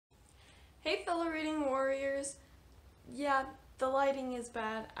fellow reading warriors. Yeah, the lighting is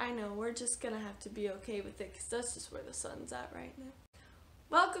bad. I know, we're just gonna have to be okay with it because that's just where the sun's at right now.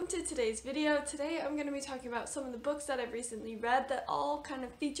 Welcome to today's video. Today I'm going to be talking about some of the books that I've recently read that all kind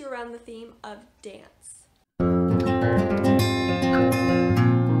of feature around the theme of dance.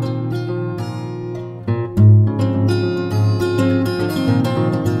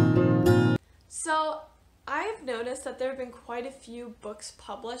 So I've noticed that there have been quite a few books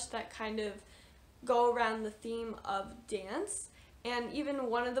published that kind of go around the theme of dance. And even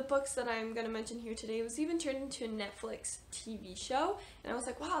one of the books that I'm going to mention here today was even turned into a Netflix TV show. And I was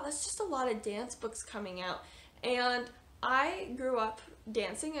like, wow, that's just a lot of dance books coming out. And I grew up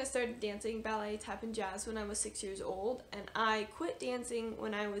dancing. I started dancing ballet, tap, and jazz when I was 6 years old. And I quit dancing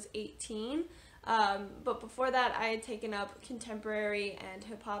when I was 18. But before that, I had taken up contemporary and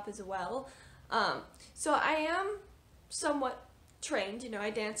hip-hop as well. So I am somewhat trained. You know,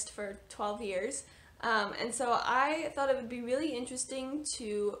 I danced for 12 years. And so I thought it would be really interesting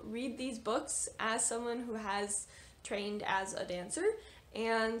to read these books as someone who has trained as a dancer.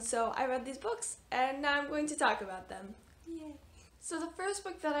 And so I read these books, and now I'm going to talk about them. Yay! So the first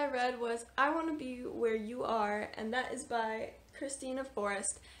book that I read was I Want to Be Where You Are, and that is by Christina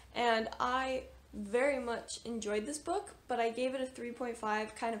Forrest. And I very much enjoyed this book, but I gave it a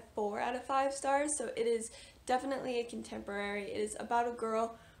 3.5, kind of 4 out of 5 stars. So it is definitely a contemporary. It is about a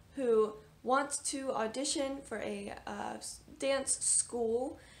girl who wants to audition for a dance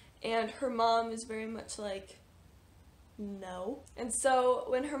school, and her mom is very much like, no. And so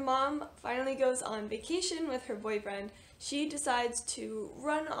when her mom finally goes on vacation with her boyfriend, she decides to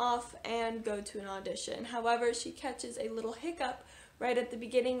run off and go to an audition. However, she catches a little hiccup right at the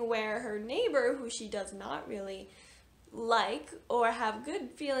beginning where her neighbor, who she does not really like or have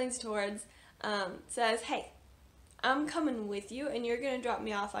good feelings towards, says, hey, I'm coming with you and you're going to drop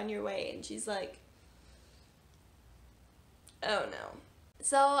me off on your way. And she's like, oh no.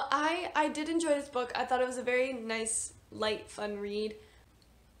 So I did enjoy this book. I thought it was a very nice, light, fun read.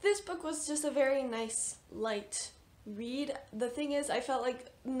 This book was just a very nice, light read. The thing is, I felt like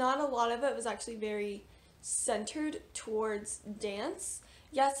not a lot of it was actually very centered towards dance.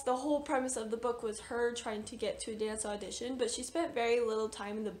 Yes, the whole premise of the book was her trying to get to a dance audition, but she spent very little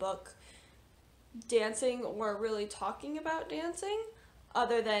time in the book dancing or really talking about dancing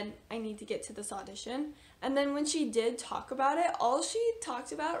other than I need to get to this audition. And then when she did talk about it, all she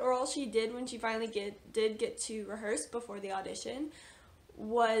talked about, or all she did when she finally did get to rehearse before the audition,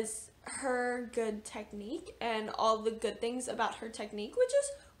 was her good technique and all the good things about her technique,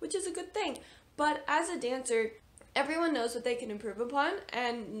 which is a good thing. But as a dancer, everyone knows what they can improve upon,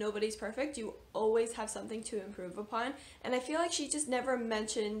 and nobody's perfect. You always have something to improve upon, and I feel like she just never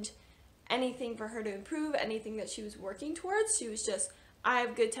mentioned anything for her to improve, anything that she was working towards. She was just, I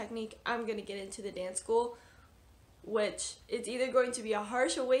have good technique, I'm going to get into the dance school, which is either going to be a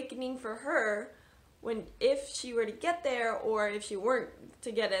harsh awakening for her if she were to get there, or if she weren't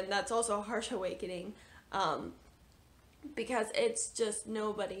to get in, that's also a harsh awakening, because it's just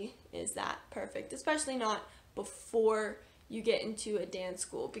nobody is that perfect, especially not before you get into a dance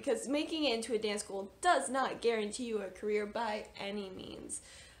school, because making it into a dance school does not guarantee you a career by any means.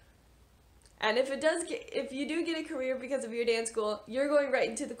 And if you do get a career because of your dance school, you're going right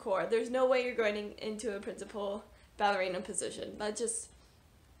into the core. There's no way you're going into a principal ballerina position.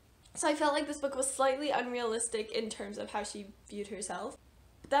 So I felt like this book was slightly unrealistic in terms of how she viewed herself.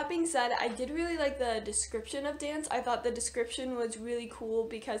 That being said, I did really like the description of dance. I thought the description was really cool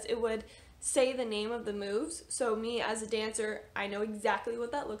because it would say the name of the moves. So me as a dancer, I know exactly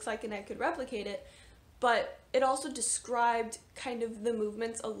what that looks like and I could replicate it. But it also described kind of the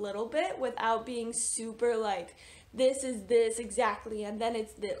movements a little bit without being super like, this is this exactly, and then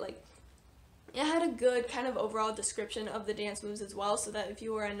it's that, like, it had a good kind of overall description of the dance moves as well, so that if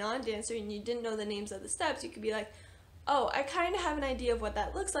you were a non-dancer and you didn't know the names of the steps, you could be like, oh, I kind of have an idea of what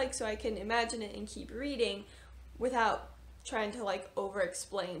that looks like, so I can imagine it and keep reading without trying to, like,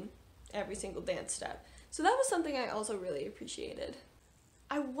 over-explain every single dance step. So that was something I also really appreciated.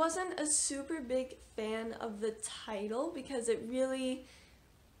 I wasn't a super big fan of the title because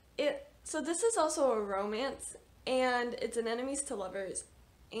so this is also a romance, and it's an enemies to lovers,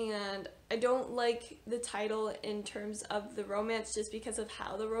 and I don't like the title in terms of the romance just because of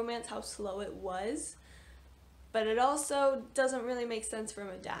how slow it was, but it also doesn't really make sense from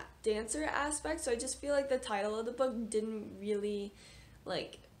a dancer aspect, so I just feel like the title of the book didn't really,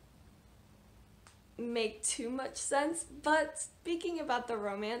 like, make too much sense. But speaking about the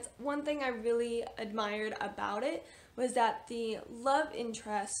romance, one thing I really admired about it was that the love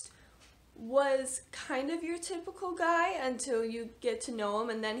interest was kind of your typical guy until you get to know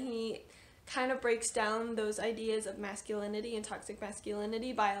him, and then he kind of breaks down those ideas of masculinity and toxic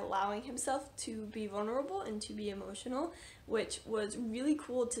masculinity by allowing himself to be vulnerable and to be emotional, which was really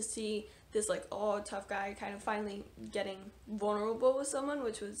cool to see this like, oh, tough guy kind of finally getting vulnerable with someone,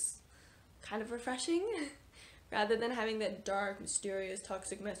 which was kind of refreshing rather than having that dark, mysterious,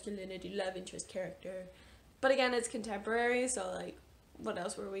 toxic masculinity love interest character. But again, it's contemporary, so like, what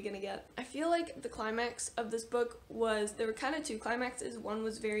else were we gonna get? I feel like the climax of this book was, there were kind of two climaxes. One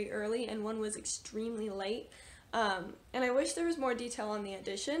was very early and one was extremely late. And I wish there was more detail on the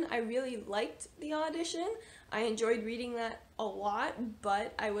audition. I really liked the audition. I enjoyed reading that a lot,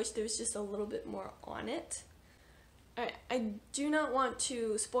 but I wish there was just a little bit more on it. I do not want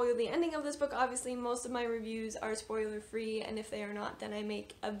to spoil the ending of this book. Obviously, most of my reviews are spoiler free, and if they are not, then I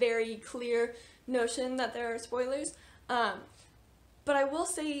make a very clear notion that there are spoilers. But I will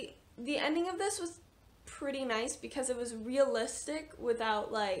say the ending of this was pretty nice because it was realistic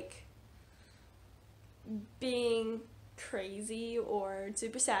without like being crazy or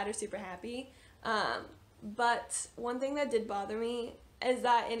super sad or super happy. But one thing that did bother me is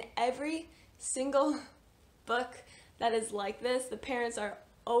that in every single book that is like this, the parents are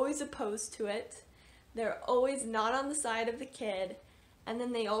always opposed to it. They're always not on the side of the kid, and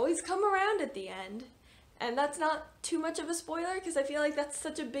then they always come around at the end. And that's not too much of a spoiler because I feel like that's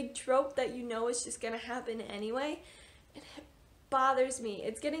such a big trope that you know it's just going to happen anyway. And it bothers me.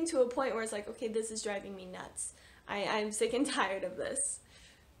 It's getting to a point where it's like, okay, this is driving me nuts. I'm sick and tired of this.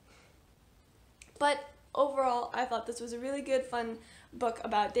 But overall, I thought this was a really good, fun book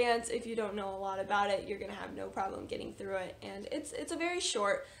about dance. If you don't know a lot about it, you're going to have no problem getting through it. And it's a very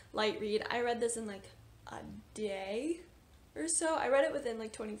short, light read. I read this in like a day or so. I read it within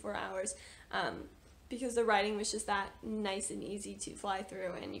like 24 hours. Because the writing was just that nice and easy to fly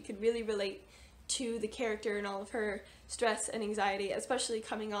through, and you could really relate to the character and all of her stress and anxiety, especially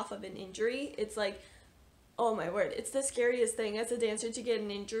coming off of an injury. It's like, oh my word, it's the scariest thing as a dancer to get an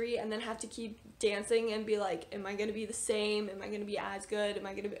injury and then have to keep dancing and be like, am I going to be the same? Am I going to be as good? Am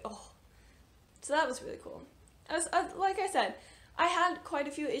I going to be, oh. So that was really cool. Like I said, I had quite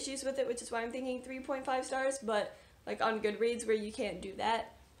a few issues with it, which is why I'm thinking 3.5 stars, but like on Goodreads where you can't do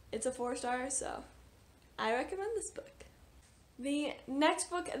that, it's a 4 star, so I recommend this book. The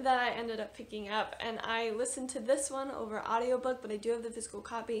next book that I ended up picking up, and I listened to this one over audiobook, but I do have the physical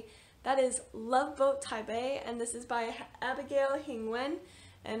copy, that is Love Boat Taipei, and this is by Abigail Hingwen,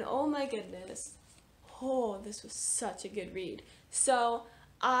 and oh my goodness, oh, this was such a good read. So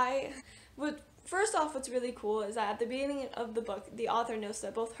first off, what's really cool is that at the beginning of the book, the author notes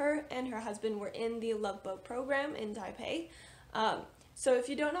that both her and her husband were in the Love Boat program in Taipei. So if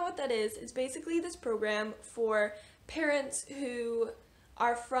you don't know what that is, it's basically this program for parents who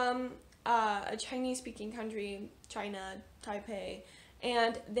are from a Chinese-speaking country, China, Taipei,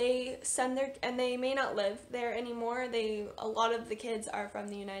 and they may not live there anymore. A lot of the kids are from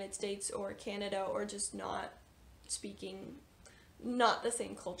the United States or Canada or just not the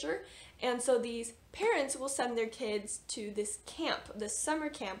same culture. And so these parents will send their kids to this camp, this summer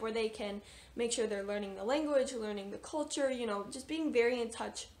camp, where they can make sure they're learning the language, learning the culture, you know, just being very in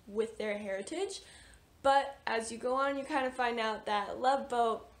touch with their heritage. But as you go on, you kind of find out that Love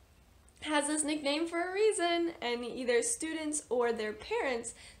Boat has this nickname for a reason, and either students or their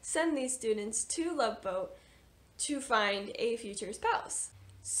parents send these students to Love Boat to find a future spouse.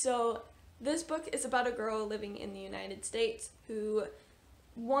 So this book is about a girl living in the United States who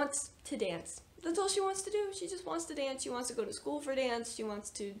wants to dance. That's all she wants to do. She just wants to dance. She wants to go to school for dance. She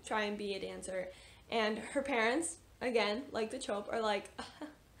wants to try and be a dancer. And her parents, again, like the trope, are like,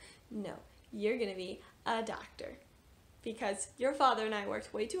 no, you're going to be a doctor. Because your father and I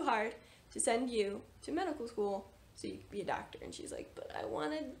worked way too hard to send you to medical school so you could be a doctor. And she's like, but I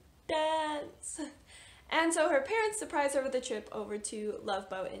want to dance. And so her parents surprise her with a trip over to Love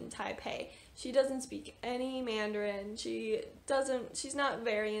Boat in Taipei. She doesn't speak any Mandarin. She's not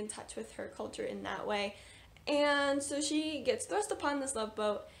very in touch with her culture in that way. And so she gets thrust upon this Love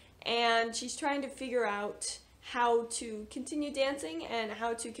Boat, and she's trying to figure out how to continue dancing and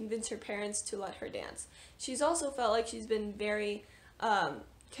how to convince her parents to let her dance. She's also felt like she's been very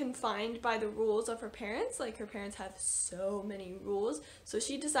confined by the rules of her parents. Like, her parents have so many rules, so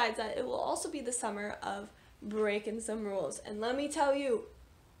she decides that it will also be the summer of breaking some rules. And let me tell you,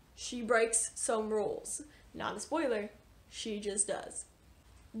 she breaks some rules. Not a spoiler, she just does.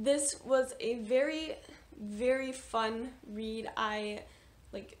 This was a very, very fun read. I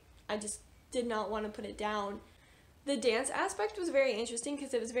just did not want to put it down. The dance aspect was very interesting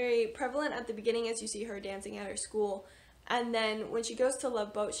because it was very prevalent at the beginning as you see her dancing at her school. And then when she goes to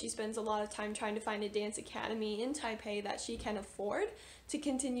Love Boat, she spends a lot of time trying to find a dance academy in Taipei that she can afford to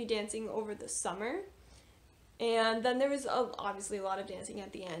continue dancing over the summer. And then there was obviously a lot of dancing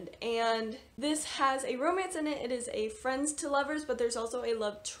at the end. And this has a romance in it. It is a friends to lovers, but there's also a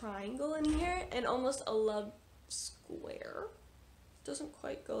love triangle in here and almost a love square. Doesn't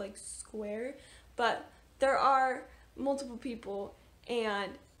quite go like square, but there are multiple people.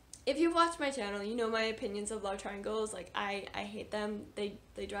 And if you've watched my channel, you know my opinions of love triangles. Like, I hate them. They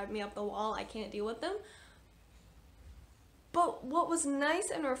drive me up the wall. I can't deal with them. But what was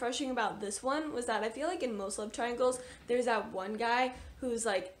nice and refreshing about this one was that I feel like in most love triangles, there's that one guy who's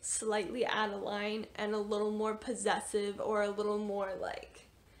like slightly out of line and a little more possessive or a little more like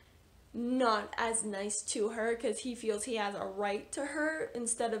not as nice to her because he feels he has a right to her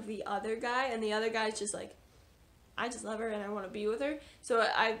instead of the other guy. And the other guy's just like, I just love her and I want to be with her. So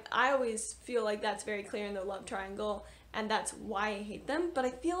I always feel like that's very clear in the love triangle, and that's why I hate them. But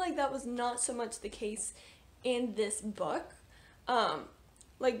I feel like that was not so much the case in this book.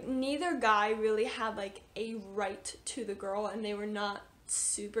 Like, neither guy really had like a right to the girl, and they were not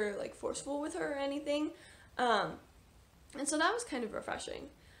super like forceful with her or anything. And so that was kind of refreshing.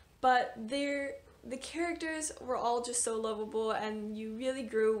 But the characters were all just so lovable, and you really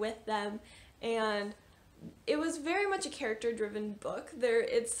grew with them, and it was very much a character-driven book. There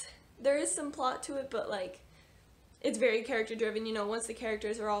is some plot to it, but like, it's very character-driven. You know, once the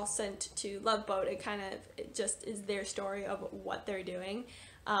characters are all sent to Love Boat, it just is their story of what they're doing,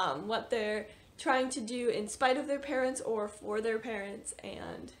 what they're trying to do in spite of their parents or for their parents,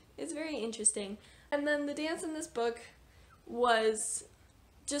 and it's very interesting. And then the dance in this book was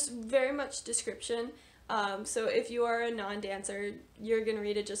just very much description. So if you are a non-dancer, you're gonna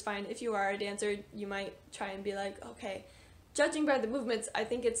read it just fine. If you are a dancer, you might try and be like, okay, judging by the movements, I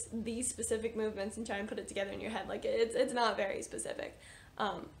think it's these specific movements, and try and put it together in your head. Like, it's not very specific.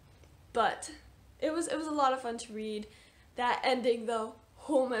 But it was a lot of fun to read. That ending though,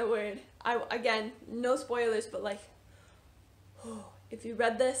 oh my word. Again, no spoilers, but like, oh, if you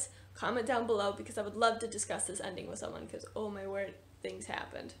read this, comment down below, because I would love to discuss this ending with someone, because oh my word, things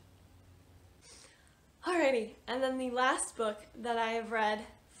happened. Alrighty, and then the last book that I have read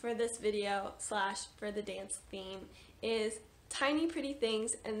for this video / for the dance theme is Tiny Pretty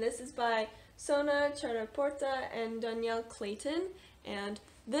Things, and this is by Sona Charaporta and Danielle Clayton. And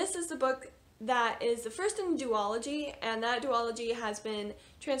this is the book that is the first in a duology, and that duology has been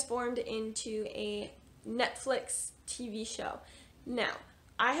transformed into a Netflix TV show. Now,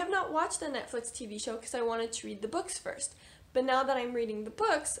 I have not watched the Netflix TV show because I wanted to read the books first, but now that I'm reading the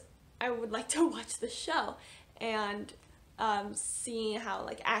books, I would like to watch the show and see how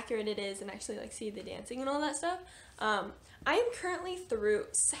like accurate it is, and actually like see the dancing and all that stuff. I am currently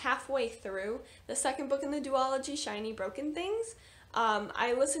halfway through the second book in the duology, Shiny Broken Things.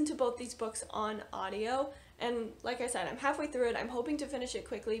 I listened to both these books on audio, and like I said, I'm halfway through it. I'm hoping to finish it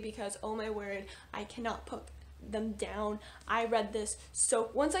quickly because oh my word, I cannot put them down. I read this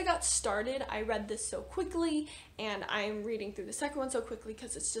once I got started, I read this so quickly, and I'm reading through the second one so quickly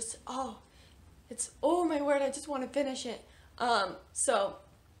because it's just, oh my word, I just want to finish it. So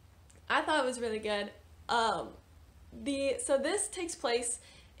I thought it was really good. So this takes place,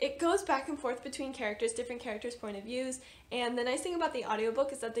 it goes back and forth between characters, different characters' point of views, and the nice thing about the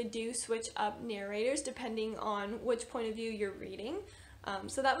audiobook is that they do switch up narrators depending on which point of view you're reading.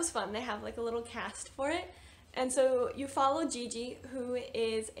 So that was fun. They have like a little cast for it. And so you follow Gigi, who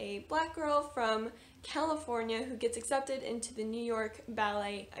is a black girl from California who gets accepted into the New York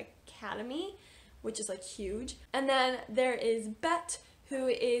Ballet Academy, which is like huge. And then there is Bet, who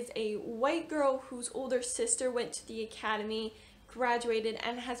is a white girl whose older sister went to the academy, graduated,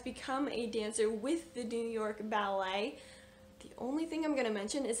 and has become a dancer with the New York Ballet. The only thing I'm going to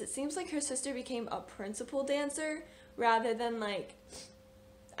mention is it seems like her sister became a principal dancer rather than like,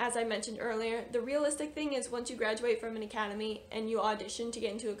 as I mentioned earlier, the realistic thing is once you graduate from an academy and you audition to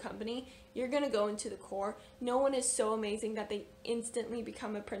get into a company, you're going to go into the corps. No one is so amazing that they instantly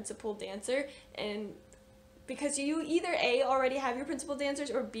become a principal dancer, and because you either A, already have your principal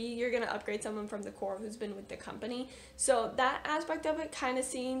dancers, or B, you're going to upgrade someone from the corps who's been with the company. So that aspect of it kind of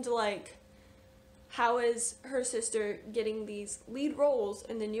seemed like, how is her sister getting these lead roles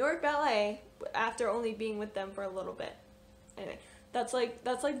in the New York Ballet after only being with them for a little bit? Anyway. That's like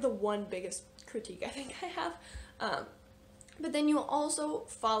the one biggest critique I think I have. But then you also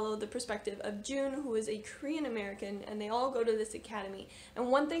follow the perspective of June, who is a Korean American, and they all go to this academy. And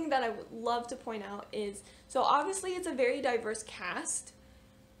one thing that I would love to point out is, so obviously it's a very diverse cast,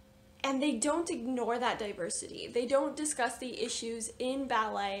 and they don't ignore that diversity. They don't discuss the issues in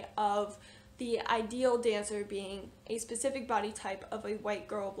ballet of the ideal dancer being a specific body type of a white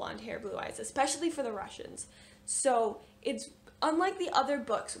girl, blonde hair, blue eyes, especially for the Russians. So it's unlike the other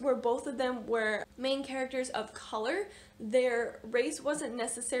books where both of them were main characters of color, their race wasn't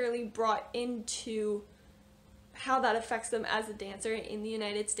necessarily brought into how that affects them as a dancer in the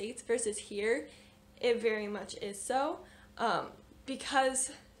United States, versus here it very much is so, because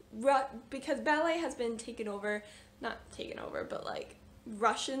ballet has been taken over, not taken over, but like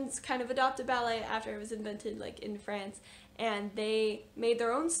Russians kind of adopted ballet after it was invented like in France, and they made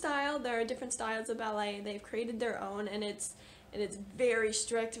their own style. There are different styles of ballet, they've created their own, and it's very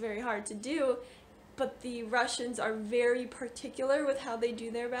strict, very hard to do, but the Russians are very particular with how they do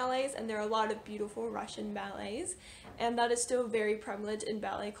their ballets, and there are a lot of beautiful Russian ballets, and that is still very prevalent in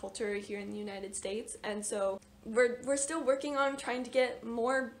ballet culture here in the United States. And so we're still working on trying to get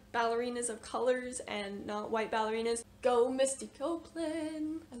more ballerinas of colors and not white ballerinas. Go Misty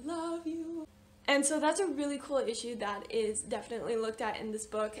Copeland, I love you. And so that's a really cool issue that is definitely looked at in this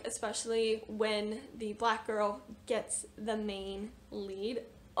book, especially when the black girl gets the main lead.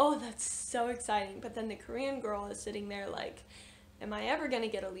 Oh, that's so exciting. But then the Korean girl is sitting there like, am I ever gonna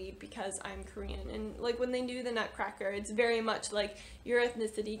get a lead because I'm Korean? And like when they do the Nutcracker, it's very much like your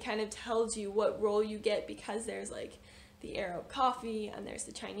ethnicity kind of tells you what role you get, because there's like the Arab coffee and there's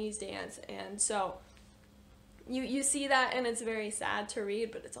the Chinese dance, and so you see that, and it's very sad to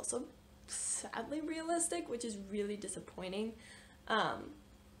read, but it's also sadly realistic, which is really disappointing.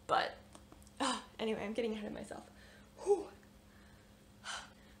 But anyway, I'm getting ahead of myself. Whew.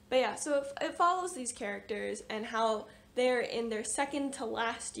 But yeah, so it follows these characters and how they're in their second to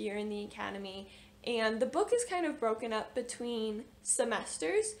last year in the academy, and the book is kind of broken up between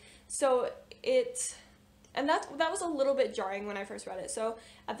semesters. So that was a little bit jarring when I first read it. So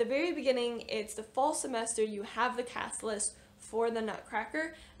at the very beginning, it's the fall semester, you have the cast list for the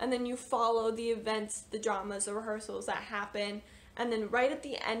Nutcracker, and then you follow the events, the dramas, the rehearsals that happen, and then right at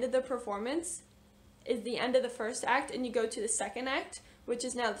the end of the performance is the end of the first act, and you go to the second act, which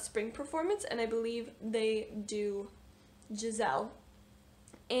is now the spring performance, and I believe they do Giselle,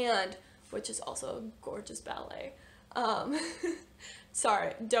 and which is also a gorgeous ballet.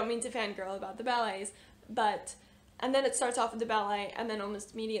 Sorry, don't mean to fangirl about the ballets, and then it starts off with the ballet, and then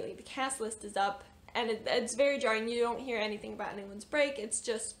almost immediately the cast list is up, and it's very jarring. You don't hear anything about anyone's break, it's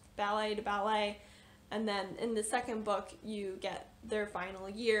just ballet to ballet. And then in the second book, you get their final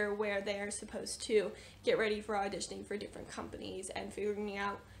year where they are supposed to get ready for auditioning for different companies and figuring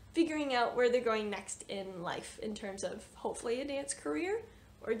out where they're going next in life in terms of hopefully a dance career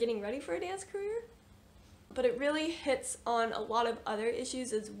or getting ready for a dance career. But it really hits on a lot of other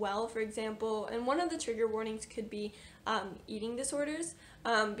issues as well. For example, and one of the trigger warnings could be eating disorders,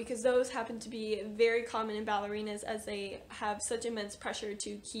 because those happen to be very common in ballerinas, as they have such immense pressure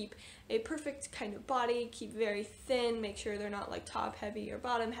to keep a perfect kind of body, keep very thin, make sure they're not like top heavy or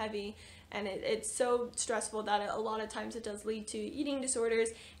bottom heavy, and it's so stressful that a lot of times it does lead to eating disorders,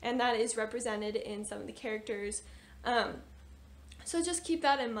 and that is represented in some of the characters. So just keep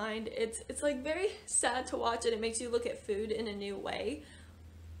that in mind. It's like very sad to watch, and it makes you look at food in a new way,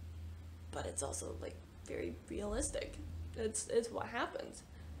 but it's also like very realistic. It's what happens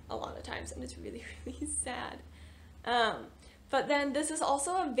a lot of times, and it's really, really sad. But then this is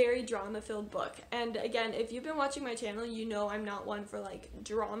also a very drama-filled book, and again, if you've been watching my channel, you know I'm not one for like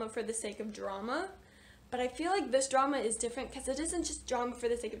drama for the sake of drama, but I feel like this drama is different because it isn't just drama for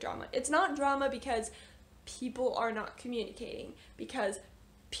the sake of drama. It's not drama because people are not communicating, because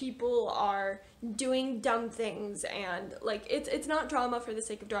people are doing dumb things, and like it's not drama for the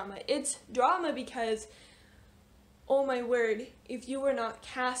sake of drama. It's drama because, oh my word, if you were not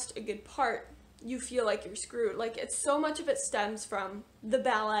cast a good part, you feel like you're screwed. Like, it's so much of it stems from the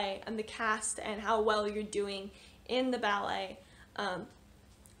ballet and the cast and how well you're doing in the ballet,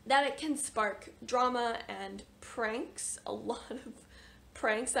 that it can spark drama and pranks, a lot of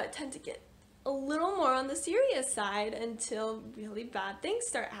pranks that tend to get a little more on the serious side until really bad things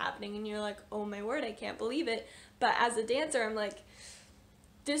start happening and you're like, oh my word, I can't believe it. But as a dancer, I'm like,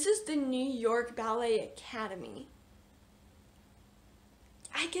 this is the New York Ballet Academy.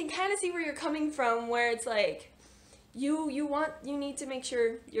 I can kind of see where you're coming from, where it's like, you need to make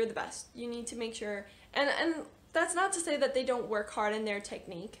sure you're the best. You need to make sure, and that's not to say that they don't work hard in their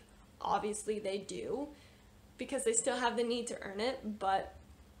technique. Obviously they do, because they still have the need to earn it, but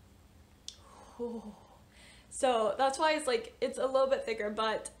so that's why it's like, it's a little bit thicker,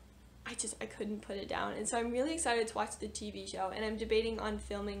 but I couldn't put it down. And so I'm really excited to watch the TV show, and I'm debating on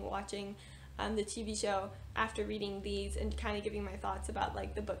watching the TV show after reading these and kind of giving my thoughts about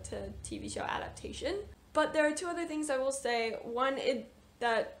like the book to TV show adaptation. But there are two other things I will say. One is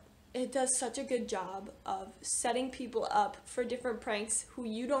that it does such a good job of setting people up for different pranks who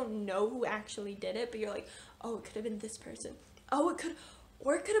you don't know who actually did it, but you're like, oh, it could have been this person. Oh, it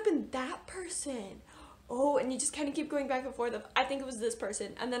could have been that person. Oh, and you just kind of keep going back and forth of, I think it was this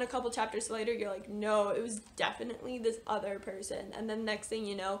person. And then a couple chapters later, you're like, no, it was definitely this other person. And then next thing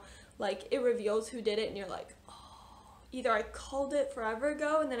you know, like, it reveals who did it, and you're like, oh, either I called it forever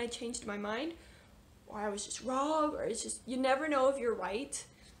ago and then I changed my mind, or I was just wrong, or it's just, you never know if you're right.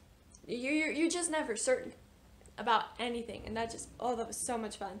 You're just never certain about anything, and that just, oh, that was so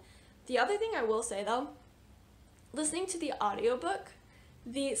much fun. The other thing I will say, though, listening to the audiobook,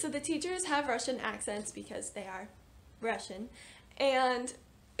 so the teachers have Russian accents because they are Russian, and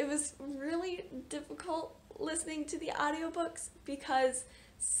it was really difficult listening to the audiobooks because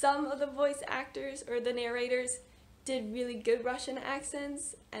some of the voice actors or the narrators did really good Russian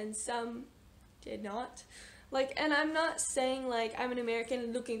accents and some did not. Like, and I'm not saying like I'm an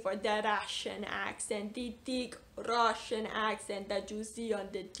American looking for the Russian accent, the thick Russian accent that you see on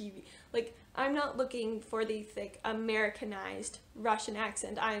the TV. Like, I'm not looking for the thick Americanized Russian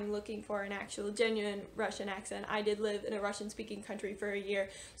accent. I'm looking for an actual genuine Russian accent. I did live in a Russian-speaking country for a year,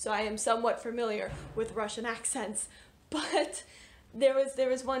 so I am somewhat familiar with Russian accents. But there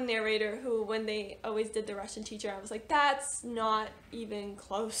was one narrator who, when they always did the Russian teacher, I was like, that's not even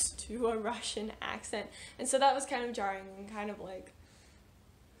close to a Russian accent. And so that was kind of jarring and kind of like,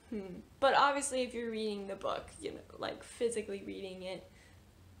 But obviously if you're reading the book, you know, like physically reading it,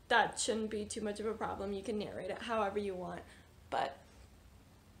 that shouldn't be too much of a problem. You can narrate it however you want. But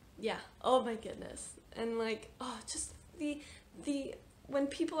yeah, oh my goodness. And like, oh, just the when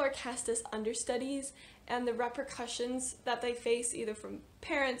people are cast as understudies and the repercussions that they face either from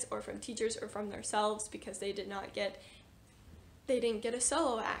parents or from teachers or from themselves because they didn't get a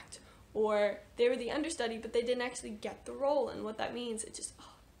solo act, or they were the understudy but they didn't actually get the role, and what that means, it just,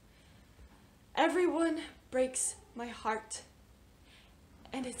 everyone breaks my heart,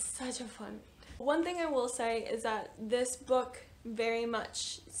 and it's such a fun read. One thing I will say is that this book very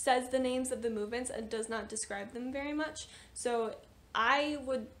much says the names of the movements and does not describe them very much, so I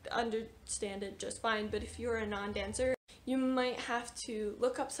would understand it just fine, but if you're a non-dancer, you might have to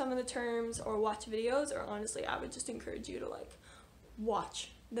look up some of the terms or watch videos, or honestly, I would just encourage you to like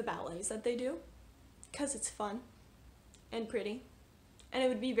watch the ballets that they do, because it's fun and pretty, and it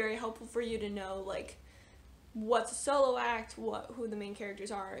would be very helpful for you to know like what's a solo act, who the main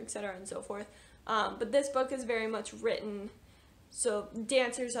characters are, etc. and so forth. But this book is very much written so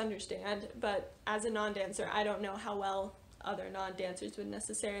dancers understand, but as a non-dancer, I don't know how well other non-dancers would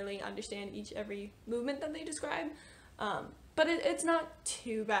necessarily understand every movement that they describe, but it's not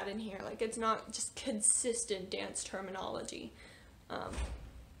too bad in here. Like, it's not just consistent dance terminology,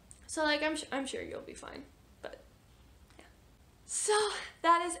 so like I'm sure you'll be fine. But yeah, so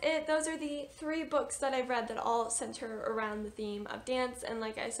that is it. Those are the 3 books that I've read that all center around the theme of dance, and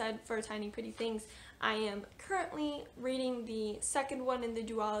like I said, for Tiny Pretty Things, I am currently reading the second one in the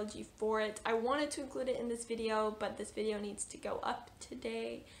duology for it. I wanted to include it in this video, but this video needs to go up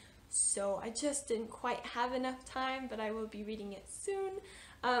today, so I just didn't quite have enough time, but I will be reading it soon.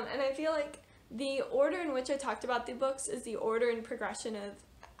 And I feel like the order in which I talked about the books is the order and progression of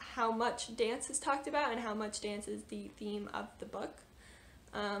how much dance is talked about and how much dance is the theme of the book.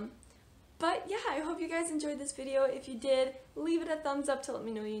 But yeah, I hope you guys enjoyed this video. If you did, leave it a thumbs up to let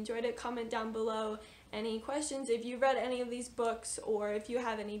me know you enjoyed it. Comment down below any questions. If you read any of these books, or if you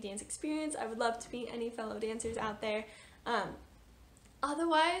have any dance experience, I would love to meet any fellow dancers out there.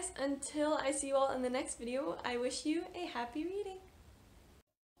 Otherwise, until I see you all in the next video, I wish you a happy reading.